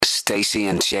Stacey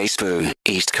and Jay Spoo,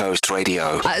 East Coast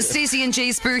Radio. Stacey and Jay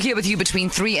Spoo here with you between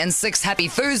 3 and 6. Happy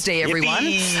Thursday, everyone.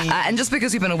 And just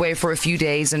because we've been away for a few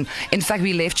days, and in fact,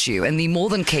 we left you in the more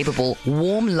than capable,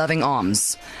 warm, loving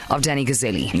arms of Danny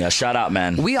Gazzelli. Yeah, shout out,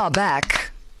 man. We are back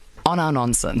on our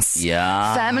nonsense.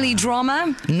 Yeah. Family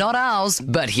drama, not ours,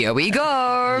 but here we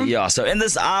go. Yeah, so in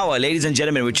this hour, ladies and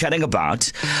gentlemen, we're chatting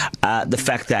about the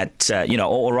fact that,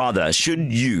 or rather,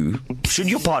 should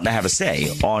your partner have a say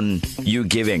on you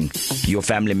giving your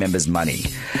family members money?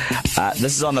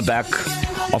 This is on the back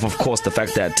of course, the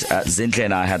fact that Zintle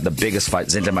and I had the biggest fight.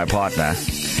 Zintle, my partner,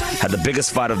 had the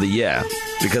biggest fight of the year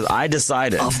because I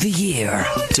decided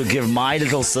to give my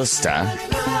little sister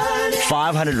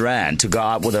 500 Rand to go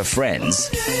out with her friends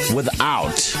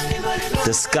without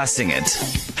discussing it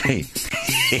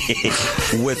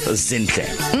with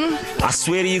Zintle. I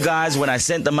swear to you guys, when I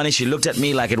sent the money, she looked at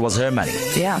me like it was her money.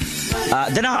 Yeah.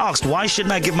 Then I asked, why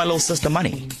shouldn't I give my little sister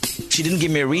money? She didn't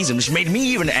give me a reason, which made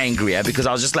me even angrier because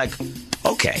I was just like,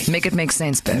 okay. Make it make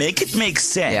sense, babe. Make it make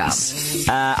sense.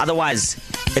 Yeah. Otherwise,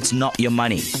 it's not your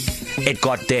money. It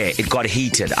got there. It got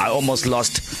heated. I almost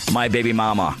lost my baby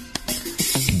mama.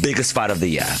 Biggest fight of the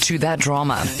year. To that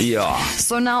drama. Yeah.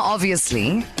 So now,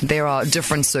 obviously, there are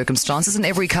different circumstances, and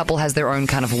every couple has their own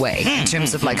kind of way in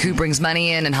terms of like who brings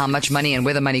money in and how much money and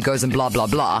where the money goes and blah, blah,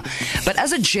 blah. But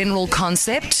as a general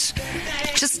concept,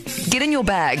 just get in your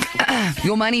bag,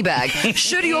 your money bag.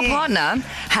 Should your partner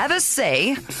have a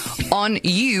say on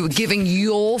you giving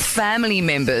your family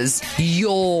members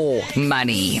your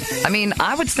money? I mean,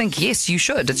 I would think, yes, you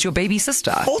should. It's your baby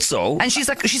sister. Also. And she's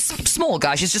small,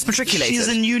 guys. She's just matriculated. She's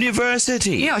in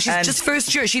university. Yeah, she's just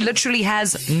first year. She literally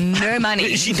has no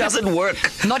money. She doesn't work.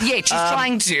 Not yet. She's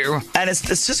trying to. And it's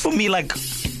just for me, like,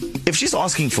 if she's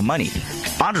asking for money,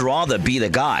 I'd rather be the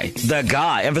guy,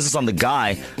 emphasis on the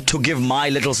guy, to give my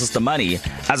little sister money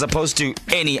as opposed to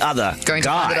any other Going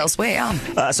guy. to find it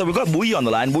elsewhere. So we've got Buyi on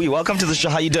the line. Buyi, welcome to the show.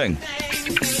 How you doing?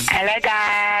 Hello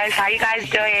guys, how you guys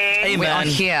doing? Hey, We are man.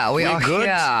 here. We are good.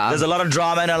 here. There's a lot of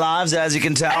drama in our lives, as you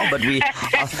can tell, but we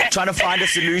are trying to find a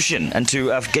solution and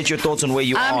to get your thoughts on where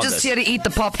you are. I'm on just this. here to eat the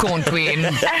popcorn, queen.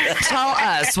 Tell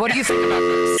us, what do you think about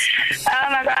this? Oh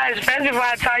my gosh, first before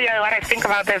I tell you what I think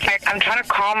about this, like I'm trying to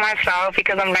calm myself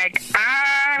because I'm like,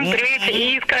 I'm through to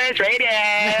East Coast Radio.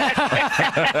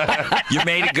 You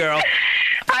made it, girl.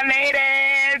 I made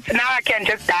it. Now I can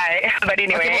just die. But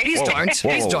anyway. Okay, well,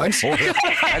 please don't. Please don't.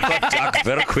 I got dark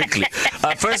very quickly.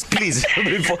 First, please,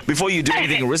 before you do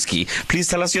anything risky, please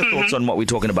tell us your thoughts on what we're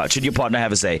talking about. Should your partner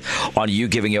have a say on you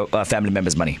giving your family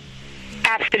members money?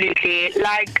 Absolutely.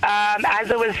 Like,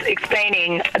 as I was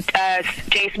explaining,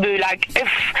 Jace Boo, like, if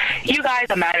you guys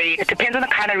are married, it depends on the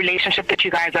kind of relationship that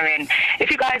you guys are in. If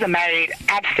you guys are married,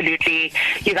 absolutely,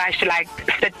 you guys should, like,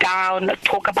 sit down,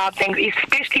 talk about things,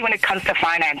 especially when it comes to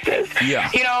finances. Yeah.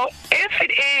 You know, if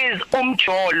it is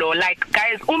umjolo, like,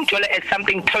 guys, umjolo is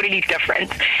something totally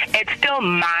different. It's still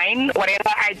mine. Whatever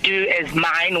I do is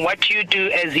mine. What you do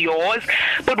is yours.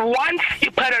 But once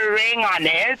you put a ring on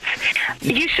it,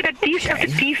 you should at least have the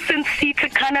decency to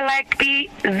kind of like be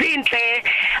zintle.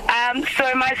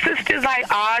 So my sister's like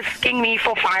asking me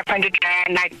for 500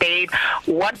 Rand, like, babe,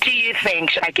 what do you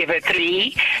think? Should I give her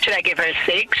 3? Should I give her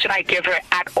 6? Should I give her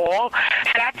at all?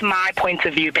 So that's my point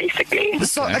of view, basically.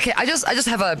 So, okay, I just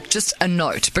have a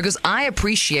note, because I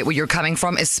appreciate where you're coming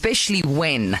from, especially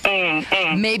when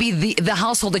maybe the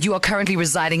household that you are currently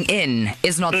residing in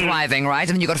is not thriving, right? And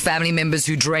then you've got family members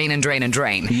who drain and drain and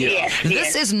drain. Yes,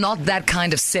 This is not that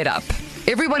kind of setup.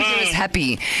 Everyone here is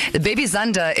happy. The baby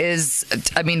Zander is,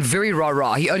 I mean, very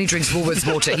rah-rah. He only drinks Woolworths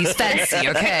water. He's fancy,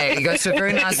 okay? He goes to a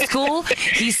very nice school.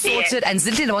 He's sorted, and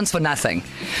Zintle wants for nothing.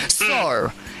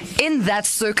 So, in that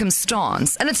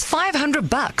circumstance, and it's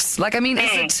 $500. Like, I mean,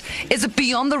 is it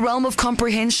beyond the realm of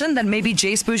comprehension that maybe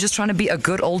Jay Spoo's just trying to be a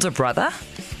good older brother?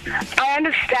 I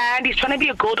understand he's trying to be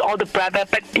a good older brother,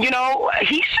 but, you know,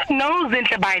 he should know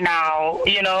Zintle by now,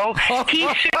 you know. He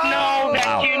should know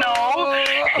that, you know,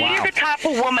 she's the type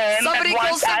of woman Somebody that call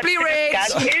wants us Simply to Red.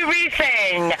 discuss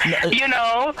everything, you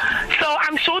know. So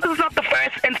I'm sure this is not the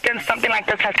first instance something like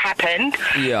this has happened,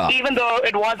 even though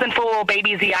it wasn't for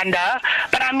baby Zianda.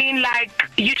 But I mean, like,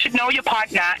 you should know your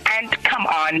partner, and come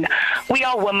on, we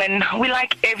are women. We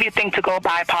like everything to go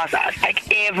bypass us, like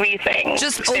everything.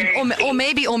 Just, or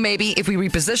maybe if we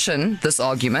reposition this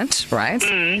argument,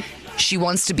 right? She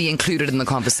wants to be included in the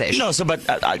conversation. No, so but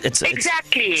it's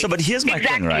Exactly. So, but here's my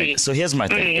thing, right? So here's my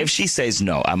thing. If she says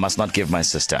no, I must not give my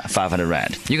sister 500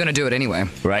 Rand. You're gonna do it anyway,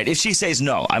 right? If she says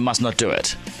no, I must not do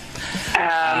it.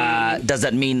 Does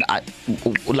that mean,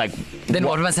 then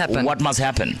what must happen? What must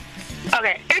happen?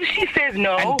 Okay, if she says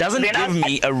no, And doesn't then give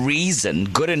me a reason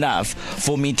good enough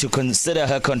for me to consider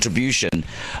her contribution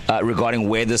regarding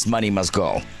where this money must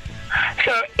go.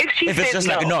 So if she If says it's just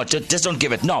no, like, no, just don't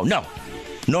give it. No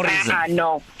reason.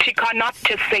 no. She cannot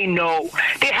just say no.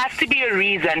 There has to be a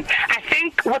reason. I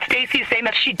think what Stacey is saying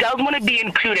that she does want to be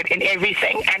included in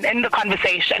everything and in the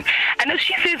conversation. And if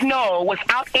she says no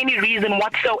without any reason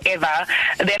whatsoever,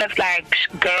 then it's like,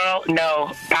 girl,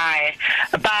 no, bye.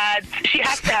 But she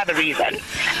has to have a reason.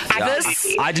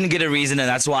 I didn't get a reason, and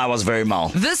that's why I was very mal.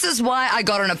 This is why I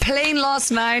got on a plane last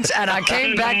night and I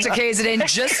came back to KZN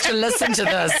just to listen to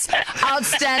this.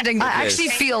 Outstanding. I actually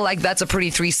feel like that's a pretty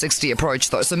 360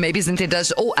 approach, though. So maybe Zinhle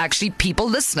does, or actually people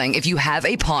listening, if you have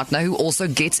a partner who also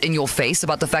gets in your face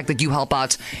about the fact that you help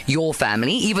out your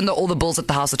family, even though all the bills at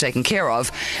the house are taken care of,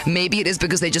 maybe it is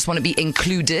because they just want to be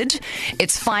included.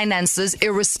 It's finances,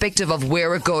 irrespective of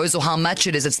where it goes or how much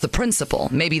it is. It's the principle.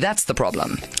 Maybe that's the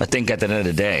problem. I think at the end of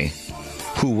the day,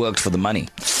 who worked for the money?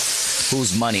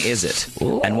 Whose money is it?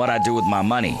 And what I do with my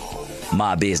money?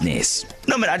 My business.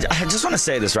 No, man, I just want to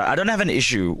say this, right? I don't have an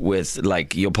issue with,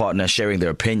 like, your partner sharing their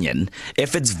opinion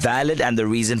if it's valid and the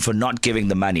reason for not giving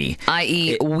the money.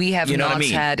 I.e., we have not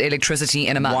had electricity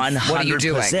in a month. 100%. What are you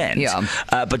doing? Yeah.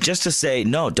 But just to say,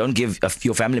 no, don't give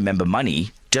your family member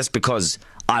money just because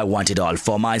I want it all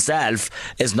for myself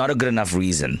is not a good enough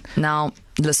reason. Now,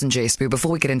 listen, J-Spoo,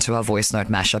 before we get into our voice note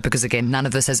mashup, because again, none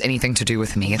of this has anything to do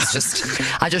with me. It's just,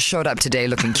 I just showed up today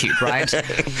looking cute, right?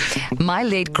 My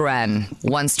late gran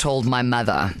once told my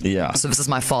mother, so this is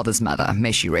my father's mother,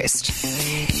 may she rest.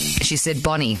 She said,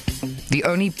 Bonnie, the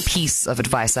only piece of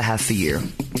advice I have for you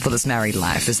for this married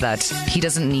life is that he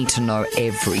doesn't need to know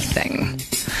everything.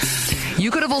 You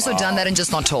could have also done that and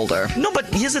just not told her. No, but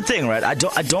here's the thing, right? I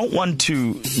don't want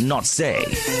to not say,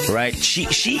 right?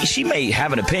 She may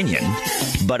have an opinion,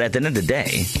 but at the end of the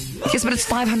day, yes, but it's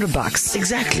 $500.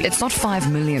 Exactly. It's not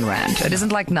 5 million rand. It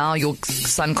isn't like now your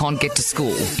son can't get to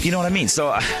school. You know what I mean?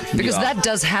 So because that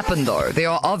does happen, though. There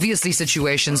are obviously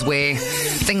situations where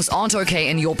things aren't okay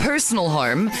in your personal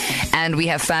home, and we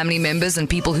have family members and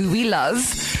people who we love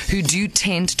who do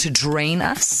tend to drain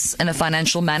us in a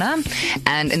financial manner.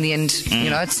 And in the end, you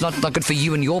know, it's not good for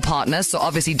you and your partner. So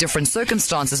obviously different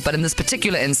circumstances. But in this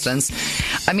particular instance,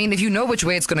 I mean, if you know which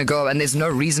way it's going to go and there's no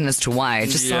reason as to why, it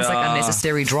just sounds like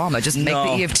unnecessary drama. Just make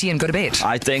the EFT and go to bed.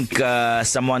 I think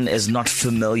someone is not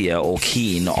familiar or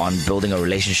keen on building a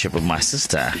relationship with my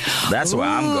sister. That's where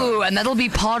I'm going. And that'll be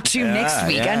part 2 next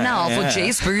week. And now for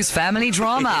J-Spoo's family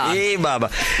drama. Hey, Baba.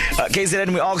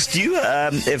 KZN, we asked you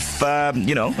if,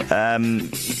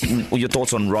 your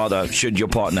thoughts on rather should your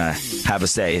partner have a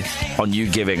say on you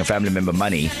giving a family member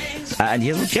money. And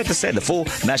here's what you have to say. The full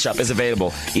mashup is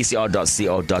available,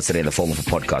 ecr.co.za in the form of a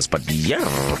podcast. But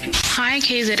Hi,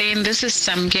 KZN. This is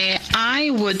Samge.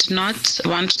 I would not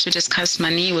want to discuss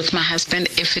money with my husband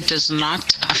if it does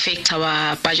not affect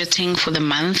our budgeting for the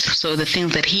month. So the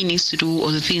things that he needs to do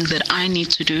or the things that I need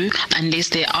to do, unless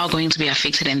they are going to be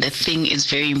affected and the thing is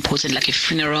very important, like a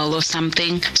funeral or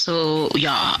something. So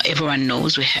yeah, everyone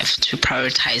knows we have to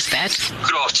prioritize that.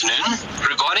 Good afternoon.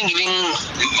 Regarding giving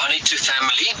money to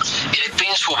family, it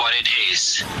depends for what it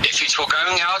is. If it's for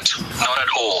going out, not at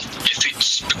all. If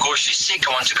it's because she's sick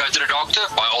and wants to go to the doctor,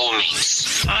 by all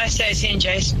means. Hi, Stacey and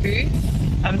J-Spoo.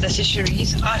 This is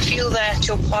Cherise. I feel that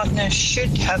your partner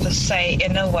should have a say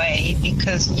in a way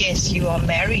because, yes, you are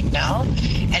married now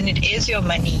and it is your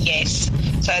money, yes.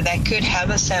 So they could have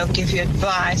a say or give you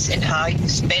advice in how you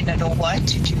spend it or what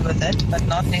to do with it, but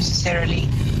not necessarily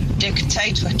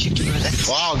dictate what you do with it.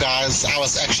 Wow, guys, I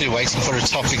was actually waiting for a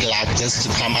topic like this to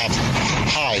come up.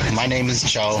 Hi, my name is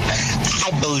Joe.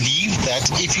 I believe that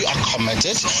if you are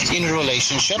committed in a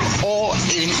relationship or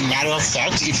in matter of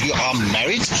fact, if you are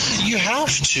married, you have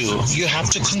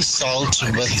to consult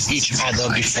with each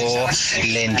other before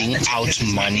lending out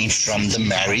money from the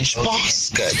marriage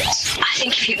basket. I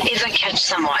think if you ever catch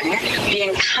someone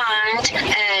being kind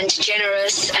and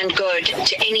generous and good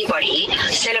to anybody,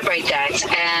 celebrate that.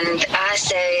 And I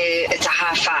say it's a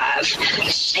high five.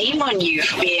 Shame on you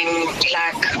for being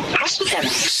cross with him.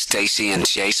 Stacey and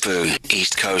J-Spoo,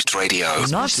 East Coast Radio.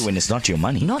 Especially when it's not your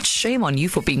money. Not shame on you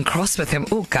for being cross with him.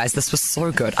 Oh, guys, this was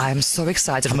so good. I am so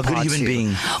excited for part 2. I'm a good human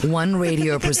being. One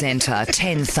radio presenter,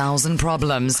 10,000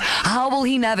 problems. How will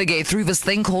he navigate through this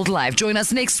thing called life? Join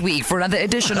us next week for another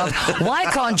edition of Why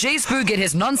Can't J-Spoo Get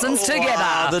His Nonsense Together?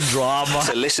 Wow, the drama.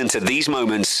 To listen to these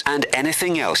moments and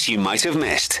anything else you might have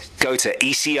missed, go to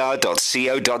ecr.co.za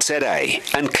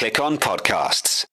and click on podcasts.